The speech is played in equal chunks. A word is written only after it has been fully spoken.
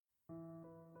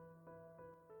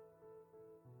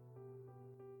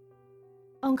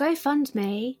On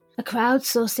GoFundMe, a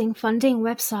crowdsourcing funding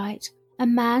website, a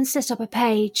man set up a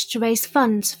page to raise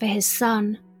funds for his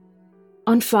son.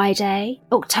 On Friday,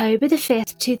 October the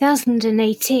 5th,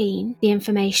 2018, the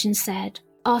information said,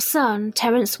 our son,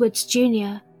 Terrence Woods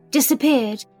Jr.,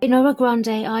 disappeared in Oro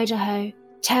Grande, Idaho.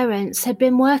 Terrence had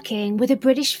been working with a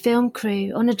British film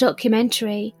crew on a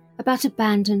documentary about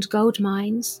abandoned gold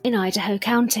mines in Idaho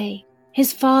County.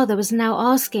 His father was now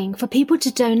asking for people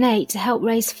to donate to help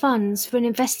raise funds for an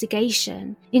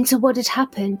investigation into what had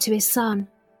happened to his son.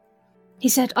 He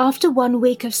said after 1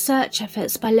 week of search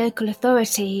efforts by local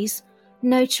authorities,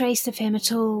 no trace of him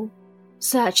at all.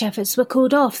 Search efforts were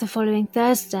called off the following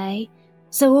Thursday,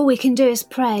 so all we can do is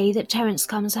pray that Terrence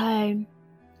comes home.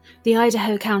 The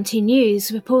Idaho County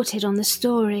News reported on the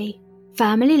story.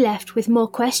 Family left with more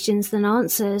questions than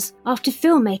answers after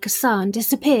filmmaker son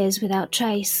disappears without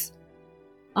trace.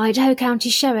 Idaho County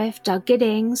Sheriff Doug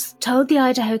Giddings told the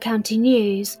Idaho County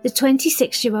News the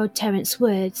 26-year-old Terrence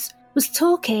Woods was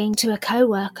talking to a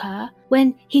co-worker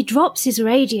when he drops his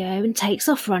radio and takes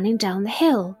off running down the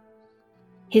hill.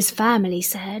 His family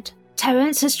said,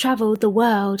 Terrence has travelled the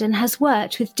world and has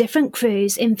worked with different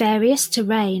crews in various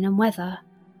terrain and weather.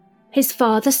 His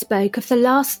father spoke of the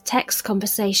last text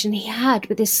conversation he had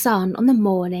with his son on the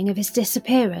morning of his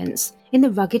disappearance in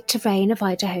the rugged terrain of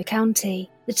Idaho County.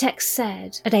 The text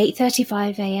said at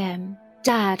 8:35 a.m,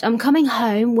 Dad, I'm coming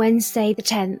home Wednesday the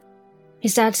 10th.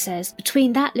 His dad says,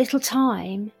 between that little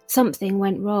time, something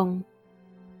went wrong.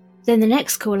 Then the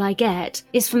next call I get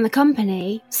is from the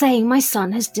company saying my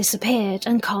son has disappeared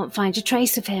and can't find a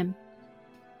trace of him.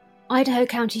 Idaho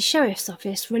County Sheriff's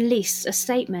Office released a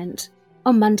statement.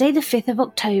 On Monday the 5th of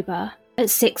October, at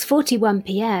 6:41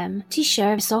 p.m, the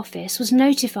Sheriff's Office was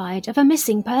notified of a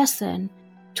missing person.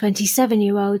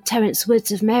 27-year-old Terrence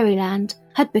Woods of Maryland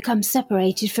had become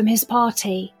separated from his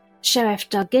party. Sheriff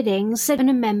Doug Giddings said, and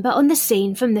a member on the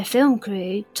scene from the film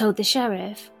crew told the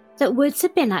sheriff that Woods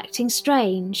had been acting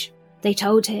strange. They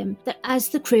told him that as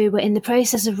the crew were in the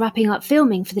process of wrapping up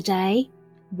filming for the day,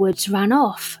 Woods ran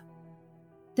off.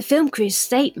 The film crew's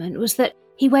statement was that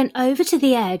he went over to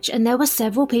the edge and there were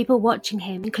several people watching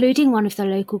him, including one of the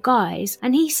local guys,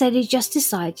 and he said he just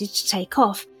decided to take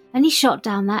off and he shot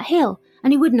down that hill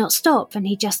and he would not stop and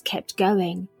he just kept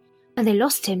going. And they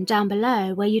lost him down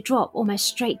below where you drop almost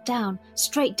straight down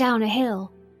a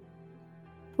hill.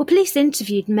 Well, police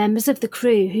interviewed members of the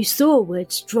crew who saw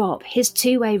Woods drop his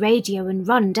two-way radio and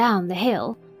run down the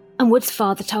hill, and Woods'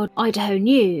 father told Idaho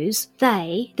News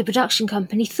they, the production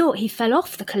company, thought he fell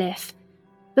off the cliff.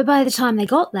 But by the time they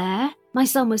got there, my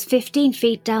son was 15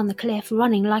 feet down the cliff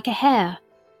running like a hare.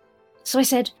 So I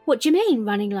said, what do you mean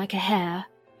running like a hare?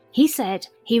 He said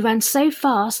he ran so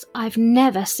fast I've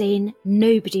never seen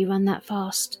nobody run that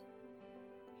fast.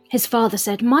 His father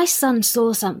said, my son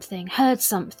saw something, heard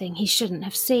something he shouldn't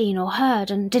have seen or heard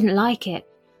and didn't like it.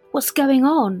 What's going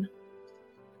on?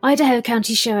 Idaho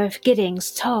County Sheriff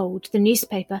Giddings told the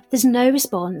newspaper, there's no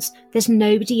response, there's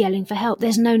nobody yelling for help,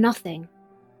 there's no nothing.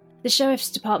 The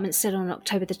Sheriff's Department said on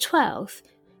October the 12th,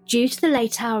 due to the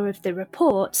late hour of the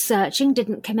report, searching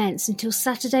didn't commence until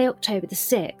Saturday, October the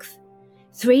 6th.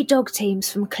 3 dog teams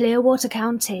from Clearwater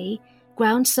County,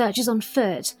 ground searchers on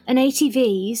foot, and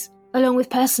ATVs, along with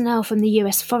personnel from the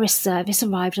US Forest Service,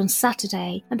 arrived on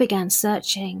Saturday and began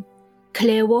searching.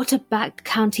 Clearwater-backed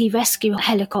County Rescue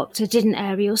Helicopter did an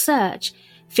aerial search.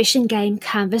 Fish and Game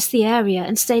canvassed the area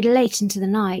and stayed late into the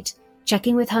night,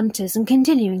 checking with hunters and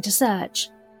continuing to search.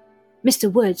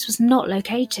 Mr. Woods was not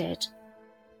located.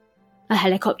 A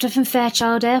helicopter from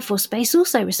Fairchild Air Force Base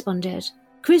also responded.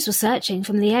 Crews were searching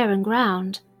from the air and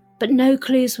ground, but no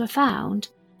clues were found,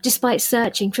 despite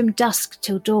searching from dusk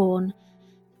till dawn.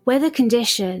 Weather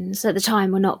conditions at the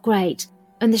time were not great,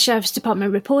 and the Sheriff's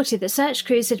Department reported that search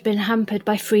crews had been hampered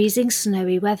by freezing,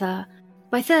 snowy weather.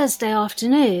 By Thursday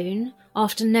afternoon,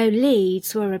 after no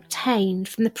leads were obtained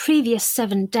from the previous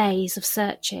 7 days of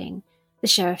searching, the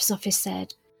Sheriff's Office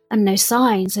said, and no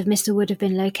signs of Mr. Wood have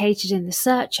been located in the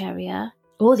search area,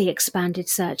 or the expanded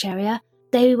search area,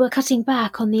 they were cutting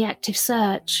back on the active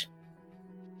search.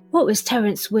 What was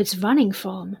Terrence Woods running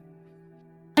from?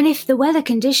 And if the weather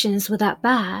conditions were that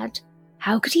bad,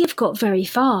 how could he have got very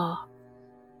far?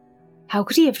 How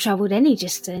could he have travelled any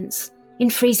distance in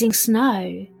freezing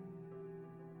snow?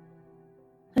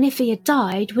 And if he had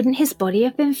died, wouldn't his body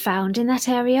have been found in that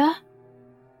area?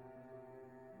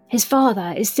 His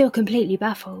father is still completely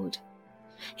baffled.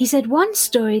 He said, one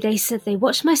story they said they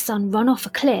watched my son run off a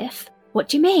cliff. What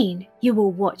do you mean? You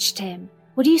all watched him.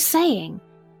 What are you saying?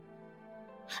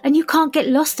 And you can't get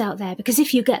lost out there, because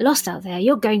if you get lost out there,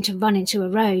 you're going to run into a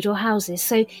road or houses.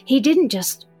 So he didn't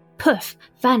just, poof,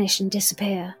 vanish and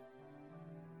disappear.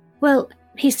 Well,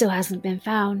 he still hasn't been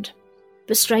found.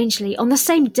 But strangely, on the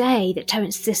same day that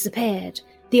Terence disappeared,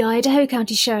 the Idaho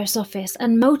County Sheriff's Office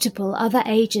and multiple other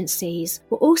agencies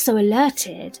were also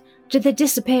alerted to the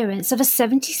disappearance of a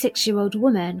 76-year-old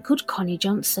woman called Connie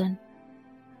Johnson.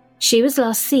 She was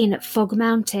last seen at Fog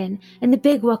Mountain in the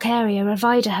Big Rock area of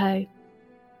Idaho.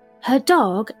 Her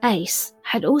dog, Ace,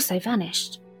 had also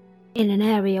vanished, in an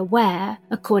area where,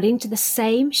 according to the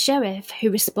same sheriff who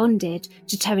responded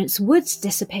to Terence Wood's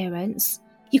disappearance,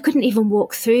 you couldn't even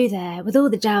walk through there with all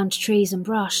the downed trees and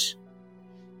brush.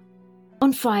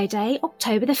 On Friday,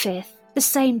 October the 5th, the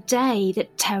same day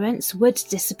that Terence Wood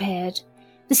disappeared,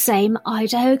 the same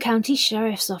Idaho County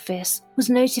Sheriff's Office was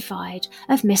notified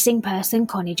of missing person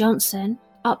Connie Johnson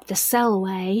up the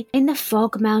Selway in the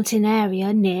Fog Mountain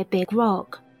area near Big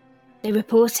Rock. They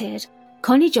reported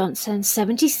Connie Johnson,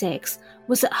 76,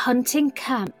 was at hunting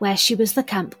camp where she was the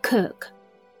camp cook.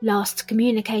 Last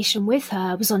communication with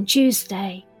her was on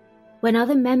Tuesday. When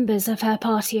other members of her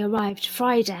party arrived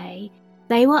Friday,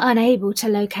 they were unable to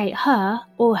locate her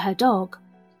or her dog.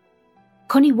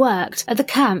 Connie worked at the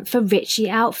camp for Ritchie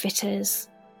Outfitters.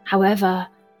 However,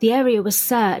 the area was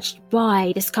searched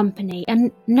by this company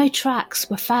and no tracks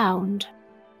were found.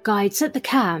 Guides at the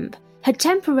camp had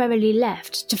temporarily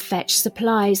left to fetch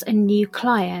supplies and new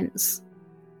clients,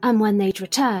 and when they'd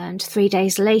returned 3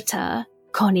 days later,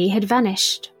 Connie had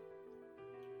vanished.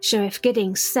 Sheriff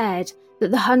Giddings said that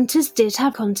the hunters did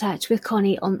have contact with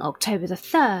Connie on October the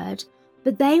 3rd,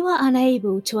 but they were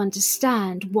unable to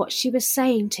understand what she was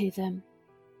saying to them.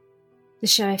 The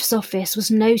sheriff's office was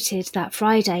noted that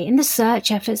Friday and the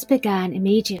search efforts began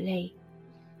immediately.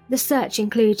 The search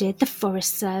included the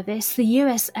Forest Service, the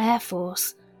US Air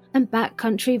Force, and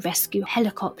backcountry rescue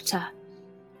helicopter.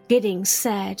 Giddings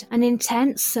said an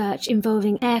intense search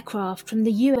involving aircraft from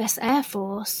the US Air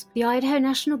Force, the Idaho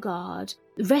National Guard,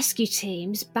 rescue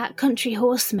teams, backcountry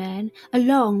horsemen,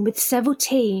 along with several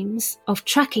teams of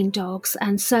tracking dogs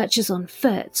and searchers on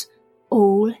foot,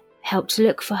 all helped to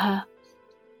look for her.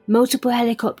 Multiple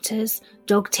helicopters,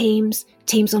 dog teams,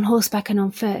 teams on horseback and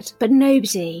on foot, but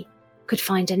nobody could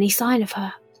find any sign of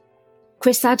her.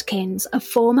 Chris Adkins, a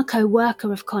former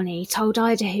co-worker of Connie, told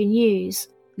Idaho News,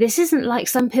 "This isn't like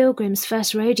some pilgrim's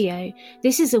first rodeo.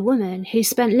 This is a woman who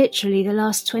spent literally the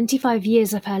last 25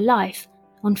 years of her life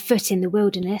on foot in the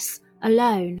wilderness,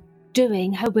 alone,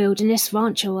 doing her wilderness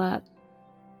rancher work.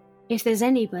 If there's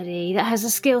anybody that has a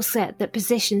skill set that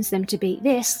positions them to beat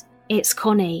this, it's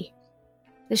Connie."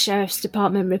 The Sheriff's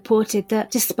Department reported that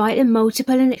despite the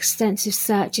multiple and extensive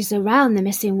searches around the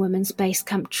missing woman's base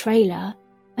camp trailer,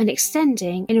 and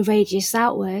extending in a radius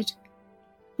outward,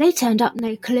 they turned up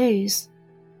no clues.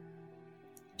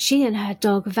 She and her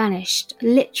dog vanished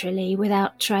literally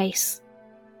without trace,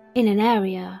 in an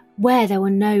area where there were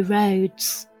no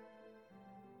roads.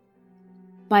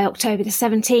 By October the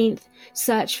 17th,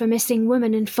 search for missing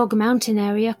woman in Fog Mountain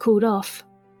area cooled off.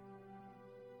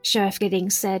 Sheriff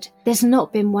Giddings said, "There's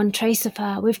not been one trace of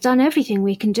her. We've done everything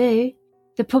we can do.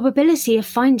 The probability of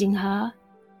finding her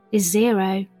is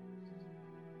 0.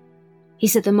 He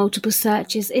said the multiple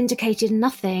searches indicated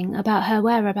nothing about her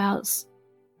whereabouts.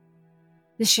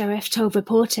 The sheriff told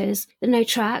reporters that no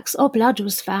tracks or blood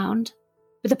was found,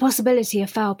 but the possibility of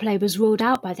foul play was ruled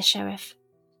out by the sheriff.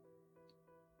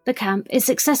 The camp is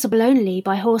accessible only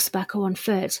by horseback or on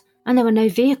foot, and there were no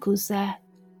vehicles there.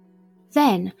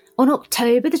 Then, on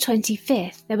October the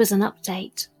 25th, there was an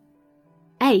update.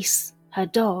 Ace, her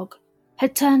dog,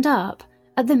 had turned up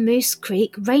at the Moose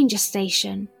Creek Ranger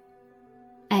Station.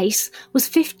 Ace was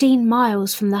 15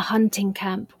 miles from the hunting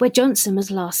camp where Johnson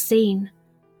was last seen.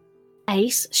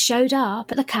 Ace showed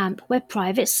up at the camp where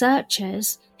private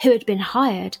searchers, who had been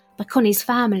hired by Connie's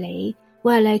family,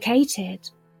 were located.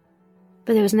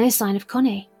 But there was no sign of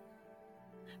Connie.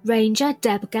 Ranger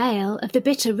Deb Gale of the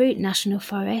Bitterroot National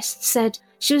Forest said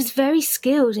she was very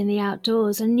skilled in the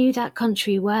outdoors and knew that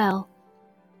country well.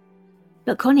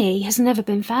 But Connie has never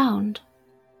been found.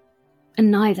 And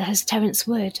neither has Terence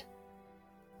Wood.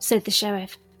 Said the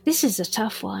sheriff, "This is a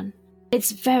tough one.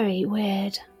 It's very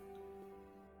weird."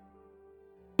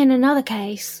 In another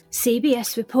case,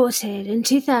 CBS reported in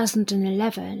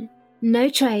 2011, no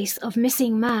trace of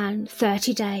missing man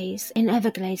 30 days in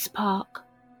Everglades Park.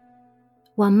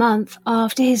 1 month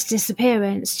after his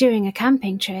disappearance during a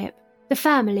camping trip, the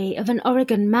family of an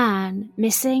Oregon man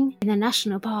missing in the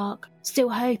national park still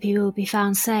hope he will be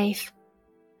found safe.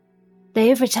 They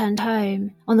have returned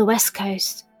home on the West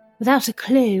Coast without a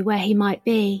clue where he might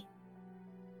be.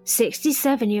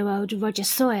 67-year-old Roger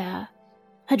Sawyer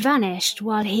had vanished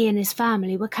while he and his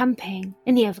family were camping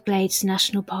in the Everglades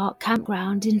National Park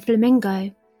campground in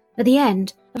Flamingo. at the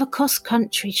end of a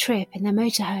cross-country trip in their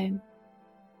motorhome.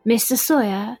 Mr.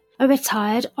 Sawyer, a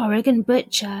retired Oregon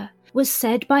butcher, was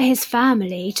said by his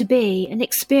family to be an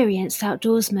experienced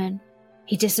outdoorsman.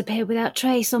 He disappeared without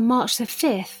trace on March the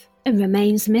 5th and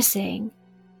remains missing.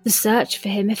 The search for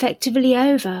him effectively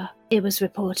over, it was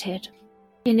reported.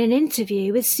 In an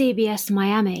interview with CBS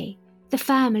Miami, the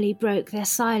family broke their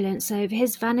silence over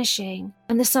his vanishing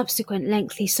and the subsequent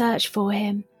lengthy search for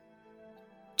him.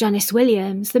 Janice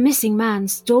Williams, the missing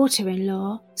man's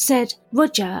daughter-in-law, said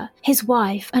Roger, his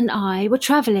wife, and I were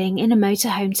travelling in a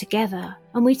motorhome together,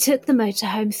 and we took the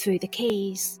motorhome through the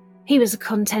Keys. He was a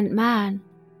content man.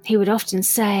 He would often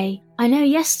say, "I know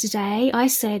yesterday I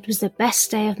said was the best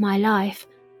day of my life,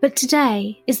 but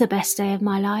today is the best day of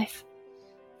my life."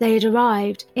 They had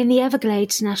arrived in the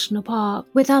Everglades National Park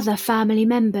with other family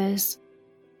members.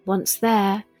 Once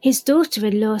there, his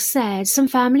daughter-in-law said some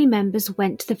family members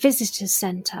went to the visitors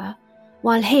centre,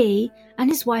 while he and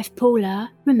his wife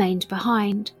Paula remained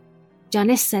behind.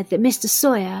 Janice said that Mr.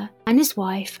 Sawyer and his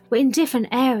wife were in different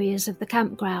areas of the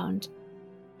campground.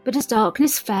 But as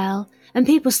darkness fell and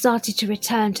people started to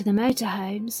return to the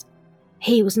motorhomes,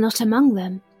 he was not among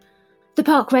them. The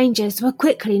park rangers were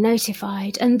quickly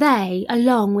notified and they,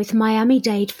 along with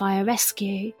Miami-Dade Fire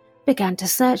Rescue, began to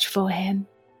search for him.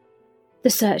 The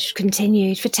search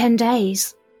continued for 10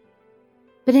 days.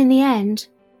 But in the end,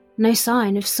 no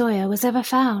sign of Sawyer was ever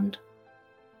found.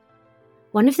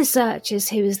 One of the searchers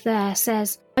who was there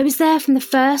says, "I was there from the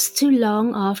first to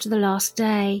long after the last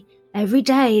day. Every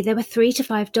day there were 3 to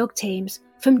 5 dog teams,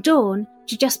 from dawn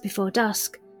to just before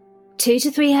dusk. 2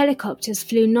 to 3 helicopters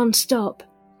flew non-stop.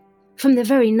 From the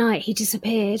very night he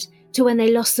disappeared to when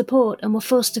they lost support and were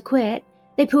forced to quit,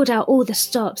 they pulled out all the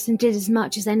stops and did as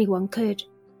much as anyone could."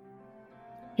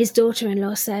 His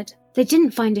daughter-in-law said they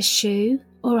didn't find a shoe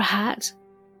or a hat,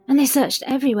 and they searched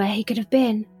everywhere he could have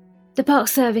been. The Park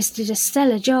Service did a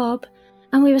stellar job,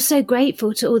 and we were so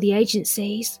grateful to all the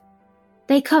agencies.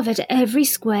 They covered every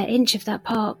square inch of that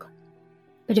park.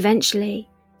 But eventually,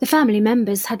 the family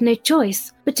members had no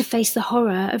choice but to face the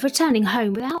horror of returning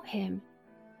home without him.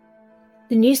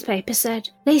 The newspaper said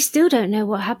they still don't know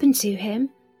what happened to him,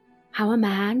 how a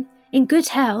man, in good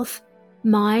health,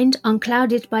 mind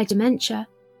unclouded by dementia,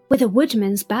 with a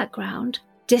woodman's background,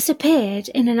 disappeared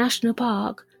in a national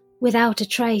park without a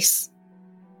trace.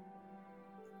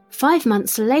 5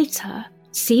 months later,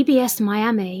 CBS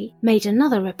Miami made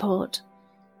another report.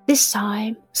 This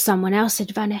time, someone else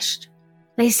had vanished.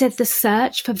 They said the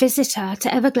search for visitor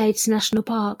to Everglades National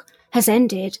Park has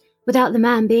ended without the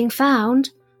man being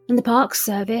found, and the Park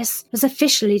Service has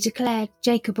officially declared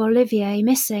Jacob Olivier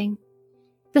missing.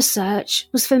 The search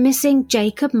was for missing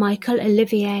Jacob Michael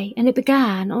Olivier, and it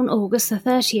began on August the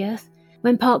 30th,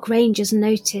 when park rangers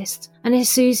noticed an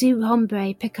Isuzu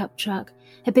Hombre pickup truck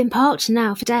had been parked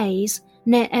now for days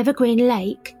near Evergreen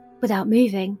Lake without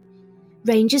moving.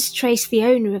 Rangers traced the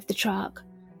owner of the truck,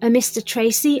 a Mr.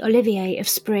 Tracy Olivier of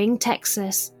Spring,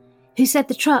 Texas, who said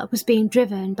the truck was being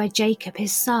driven by Jacob,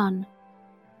 his son.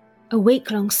 A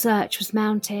week-long search was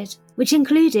mounted, which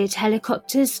included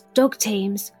helicopters, dog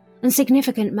teams, and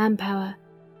significant manpower,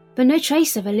 but no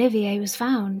trace of Olivier was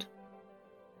found.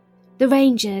 The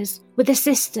Rangers, with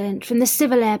assistance from the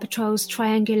Civil Air Patrol's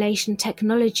triangulation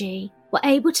technology, were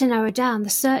able to narrow down the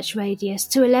search radius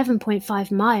to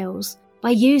 11.5 miles by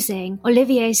using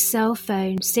Olivier's cell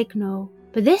phone signal,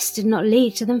 but this did not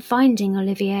lead to them finding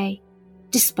Olivier,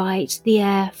 despite the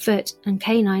air, foot, and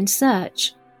canine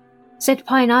search, said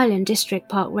Pine Island District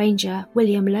Park Ranger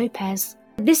William Lopez.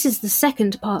 This is the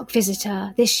second park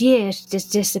visitor this year to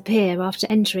disappear after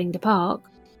entering the park.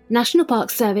 National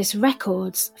Park Service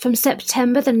records from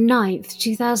September the 9th,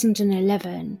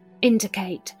 2011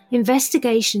 indicate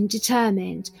investigation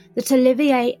determined that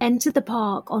Olivier entered the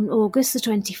park on August the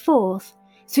 24th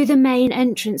through the main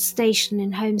entrance station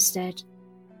in Homestead.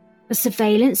 A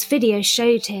surveillance video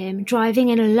showed him driving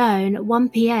in alone at 1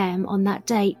 p.m. on that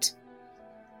date.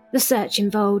 The search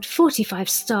involved 45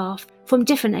 staff from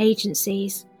different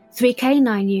agencies, 3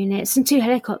 canine units and 2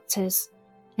 helicopters.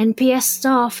 NPS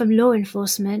staff from law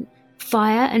enforcement,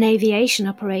 fire and aviation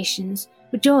operations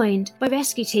were joined by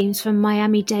rescue teams from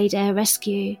Miami-Dade Air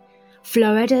Rescue,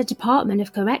 Florida Department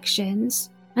of Corrections,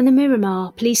 and the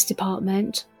Miramar Police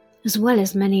Department, as well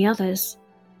as many others.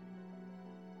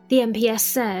 The NPS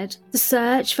said the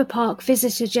search for park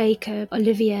visitor Jacob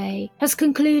Olivier has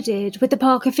concluded, with the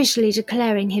park officially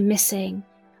declaring him missing.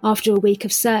 After a week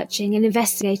of searching and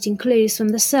investigating clues from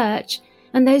the search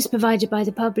and those provided by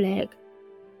the public,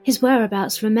 his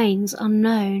whereabouts remains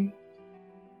unknown.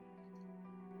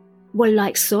 Well,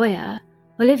 like Sawyer,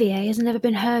 Olivier has never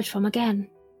been heard from again.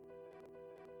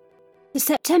 The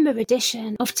September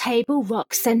edition of Table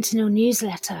Rock Sentinel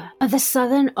newsletter of the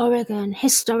Southern Oregon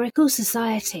Historical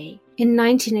Society in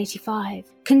 1985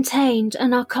 contained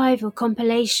an archival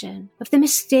compilation of the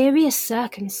mysterious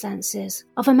circumstances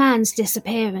of a man's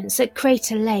disappearance at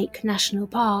Crater Lake National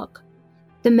Park.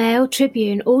 The Mail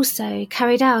Tribune also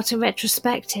carried out a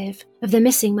retrospective of the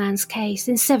missing man's case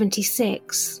in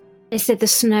 '76. They said the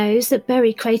snows that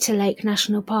bury Crater Lake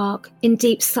National Park in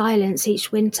deep silence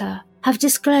each winter have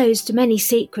disclosed many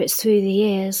secrets through the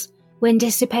years when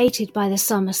dissipated by the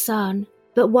summer sun,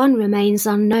 but one remains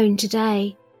unknown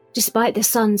today, despite the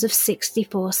suns of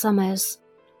 64 summers.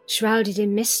 Shrouded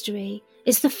in mystery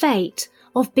is the fate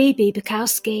of Bibi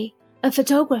Bukowski, a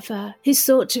photographer who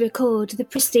sought to record the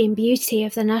pristine beauty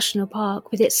of the national park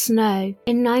with its snow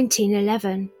in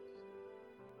 1911.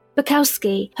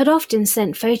 Bukowski had often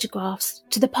sent photographs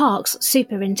to the park's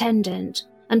superintendent,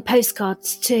 and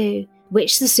postcards too,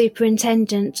 which the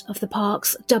superintendent of the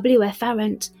parks, W.F.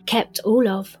 Arendt, kept all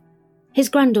of. His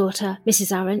granddaughter,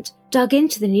 Mrs. Arendt, dug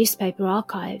into the newspaper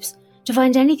archives to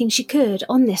find anything she could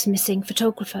on this missing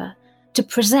photographer to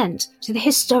present to the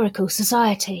Historical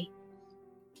Society.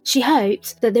 She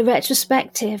hoped that the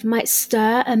retrospective might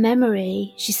stir a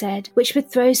memory, she said, which would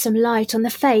throw some light on the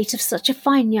fate of such a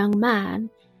fine young man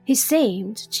who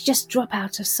seemed to just drop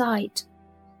out of sight.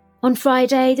 On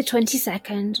Friday the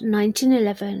 22nd,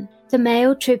 1911, the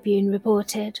Mail Tribune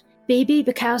reported, Bibi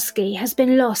Bukowski has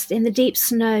been lost in the deep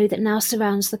snow that now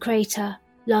surrounds the crater.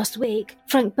 Last week,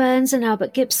 Frank Burns and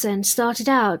Albert Gibson started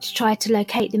out to try to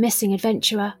locate the missing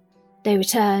adventurer. They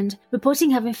returned,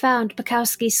 reporting having found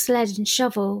Bukowski's sled and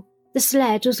shovel. The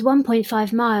sled was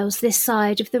 1.5 miles this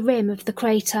side of the rim of the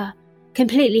crater,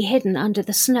 completely hidden under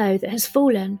the snow that has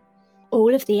fallen.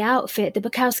 All of the outfit that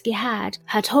Bukowski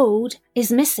had hauled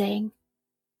is missing.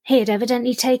 He had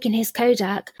evidently taken his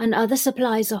Kodak and other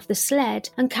supplies off the sled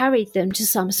and carried them to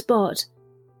some spot,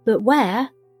 but where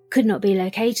could not be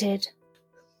located.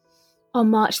 On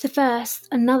March the 1st,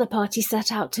 another party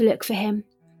set out to look for him.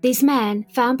 These men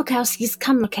found Bukowski's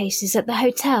camera cases at the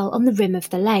hotel on the rim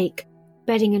of the lake.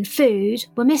 Bedding and food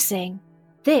were missing.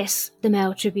 This, the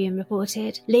Mail Tribune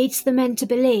reported, leads the men to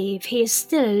believe he is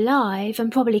still alive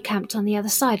and probably camped on the other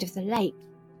side of the lake.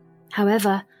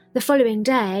 However, the following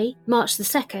day, March the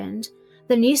 2nd,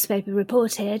 the newspaper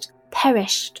reported,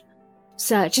 perished.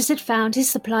 Searchers had found his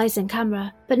supplies and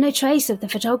camera, but no trace of the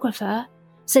photographer,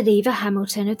 said Eva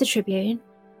Hamilton of the Tribune.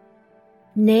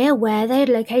 Near where they had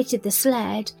located the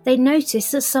sled, they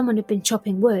noticed that someone had been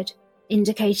chopping wood,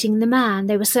 indicating the man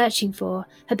they were searching for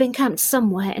had been camped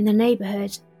somewhere in the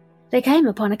neighbourhood. They came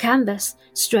upon a canvas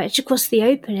stretched across the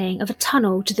opening of a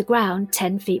tunnel to the ground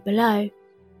 10 feet below.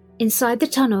 Inside the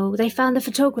tunnel, they found the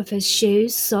photographer's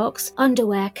shoes, socks,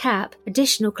 underwear, cap,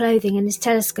 additional clothing and his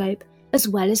telescope, as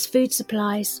well as food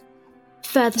supplies.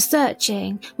 Further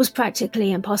searching was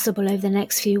practically impossible over the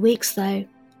next few weeks, though.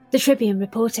 The Tribune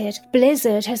reported,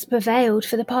 blizzard has prevailed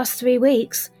for the past 3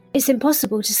 weeks. It's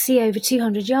impossible to see over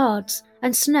 200 yards,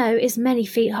 and snow is many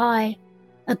feet high.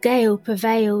 A gale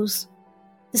prevails.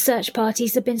 The search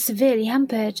parties have been severely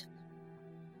hampered.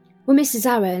 Well, Mrs.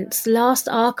 Arendt's last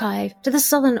archive to the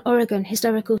Southern Oregon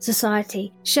Historical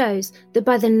Society shows that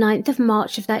by the 9th of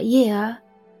March of that year,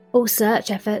 all search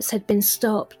efforts had been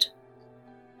stopped.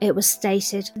 It was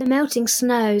stated the melting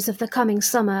snows of the coming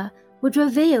summer would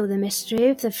reveal the mystery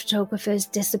of the photographer's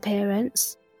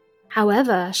disappearance.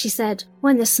 However, she said,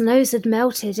 when the snows had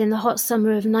melted in the hot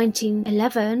summer of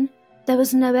 1911, there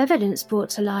was no evidence brought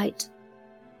to light.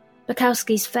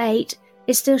 Bukowski's fate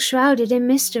is still shrouded in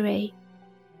mystery.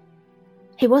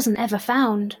 He wasn't ever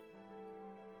found.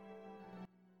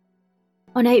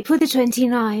 On April the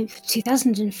 29th,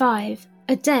 2005,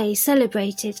 a day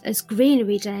celebrated as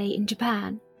Greenery Day in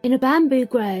Japan, in a bamboo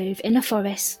grove in a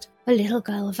forest, a little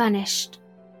girl vanished.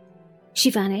 She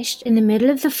vanished in the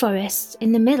middle of the forest,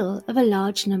 in the middle of a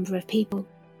large number of people.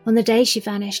 On the day she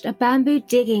vanished, a bamboo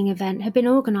digging event had been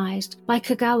organised by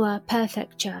Kagawa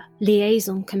Prefecture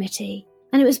Liaison Committee,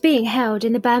 and it was being held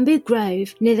in the bamboo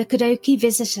grove near the Kodoki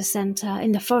Visitor Centre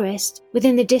in the forest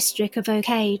within the district of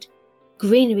Okade.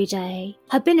 Greenery Day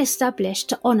had been established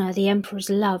to honour the emperor's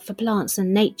love for plants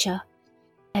and nature.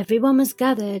 Everyone was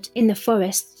gathered in the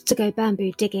forest to go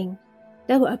bamboo digging.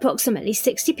 There were approximately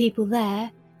 60 people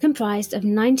there, comprised of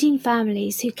 19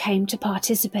 families who came to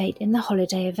participate in the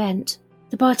holiday event.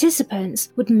 The participants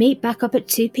would meet back up at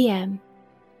 2 p.m.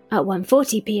 At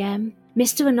 1:40 p.m,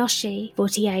 Mr. Enoshi,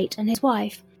 48, and his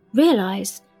wife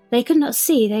realised they could not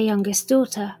see their youngest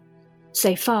daughter.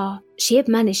 So far, she had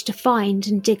managed to find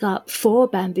and dig up 4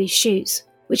 bamboo shoots,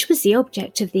 which was the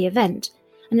object of the event,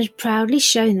 and had proudly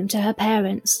shown them to her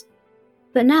parents.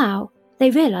 But now, they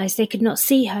realised they could not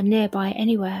see her nearby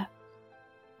anywhere.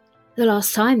 The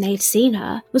last time they had seen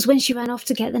her was when she ran off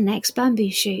to get the next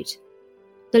bamboo shoot.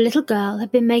 The little girl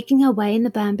had been making her way in the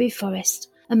bamboo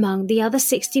forest among the other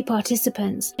 60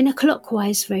 participants in a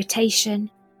clockwise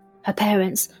rotation. Her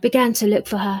parents began to look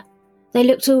for her. They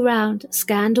looked all round,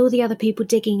 scanned all the other people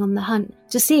digging on the hunt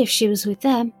to see if she was with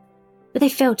them, but they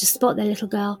failed to spot their little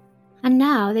girl, and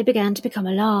now they began to become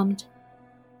alarmed.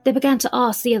 They began to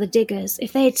ask the other diggers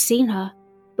if they had seen her,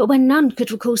 but when none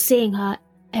could recall seeing her,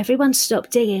 everyone stopped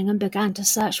digging and began to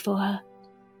search for her.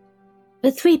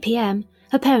 At 3 p.m,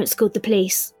 her parents called the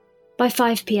police. By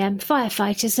 5 p.m,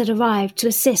 firefighters had arrived to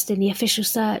assist in the official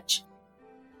search.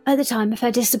 At the time of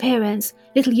her disappearance,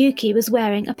 little Yuki was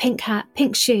wearing a pink hat,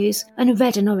 pink shoes, and a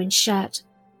red and orange shirt.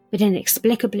 But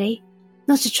inexplicably,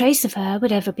 not a trace of her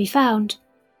would ever be found.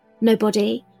 No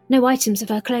body, no items of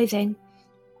her clothing.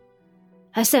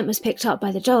 Her scent was picked up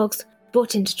by the dogs,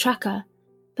 brought in to track her,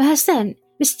 but her scent,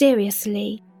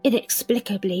 mysteriously,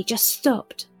 inexplicably, just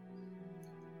stopped.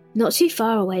 Not too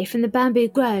far away from the bamboo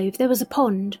grove there was a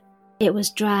pond. It was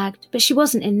dragged, but she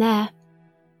wasn't in there.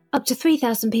 Up to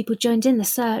 3,000 people joined in the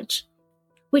search,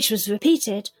 which was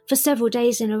repeated for several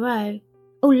days in a row,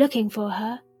 all looking for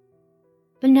her.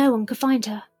 But no one could find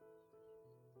her.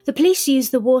 The police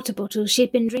used the water bottle she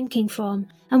had been drinking from,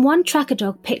 and one tracker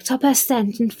dog picked up her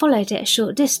scent and followed it a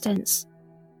short distance.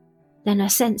 Then her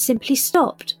scent simply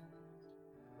stopped.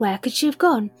 Where could she have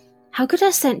gone? How could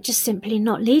her scent just simply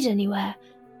not lead anywhere?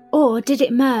 Or did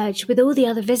it merge with all the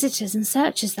other visitors and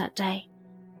searchers that day?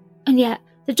 And yet,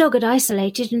 the dog had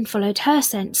isolated and followed her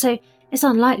scent, so it's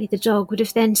unlikely the dog would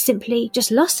have then simply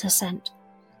just lost her scent.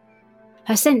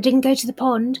 Her scent didn't go to the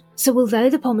pond, so although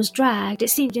the pond was dragged, it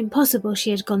seemed impossible she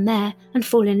had gone there and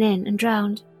fallen in and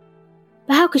drowned.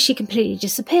 But how could she completely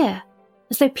disappear,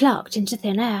 as though plucked into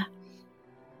thin air?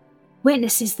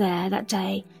 Witnesses there that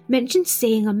day mentioned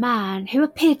seeing a man who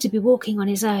appeared to be walking on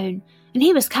his own, and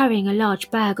he was carrying a large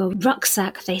bag or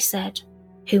rucksack, they said.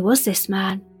 Who was this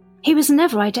man? He was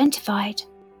never identified.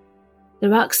 The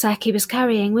rucksack he was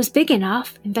carrying was big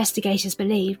enough, investigators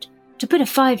believed, to put a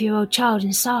 5-year-old child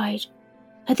inside.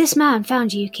 Had this man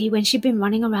found Yuki when she'd been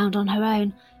running around on her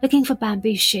own, looking for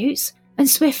bamboo shoots, and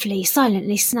swiftly,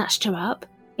 silently snatched her up,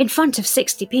 in front of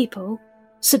 60 people,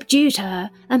 subdued her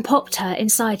and popped her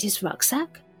inside his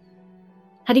rucksack?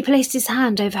 Had he placed his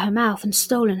hand over her mouth and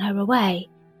stolen her away?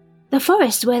 The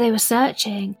forest where they were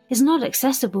searching is not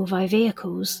accessible via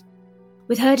vehicles.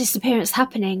 With her disappearance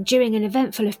happening during an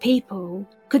event full of people,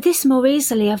 could this more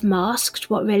easily have masked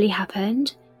what really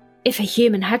happened, if a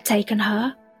human had taken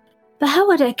her? But how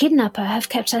would her kidnapper have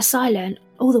kept her silent,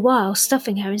 all the while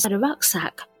stuffing her inside a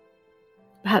rucksack?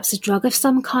 Perhaps a drug of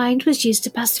some kind was used to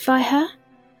pacify her?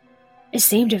 It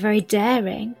seemed a very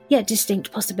daring, yet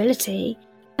distinct possibility,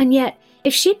 and yet,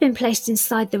 if she'd been placed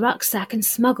inside the rucksack and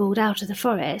smuggled out of the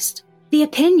forest, the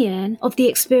opinion of the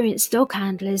experienced dog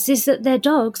handlers is that their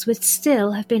dogs would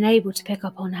still have been able to pick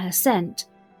up on her scent,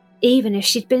 even if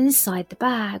she'd been inside the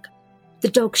bag. The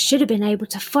dogs should have been able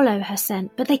to follow her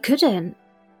scent, but they couldn't.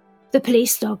 The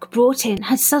police dog brought in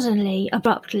had suddenly,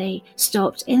 abruptly,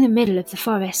 stopped in the middle of the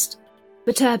forest.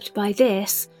 Perturbed by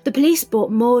this, the police brought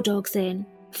more dogs in,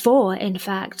 4 in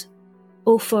fact.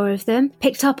 All 4 of them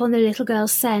picked up on the little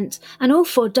girl's scent, and all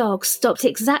 4 dogs stopped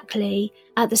exactly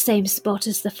at the same spot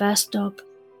as the first dog.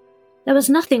 There was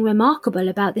nothing remarkable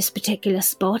about this particular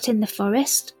spot in the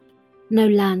forest. No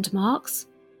landmarks.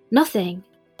 Nothing,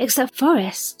 except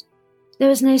forest. There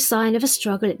was no sign of a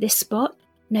struggle at this spot,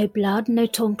 no blood, no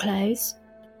torn clothes.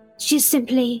 She had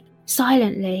simply,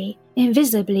 silently,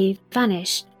 invisibly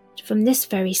vanished from this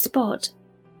very spot.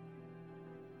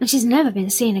 And she's never been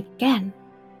seen again.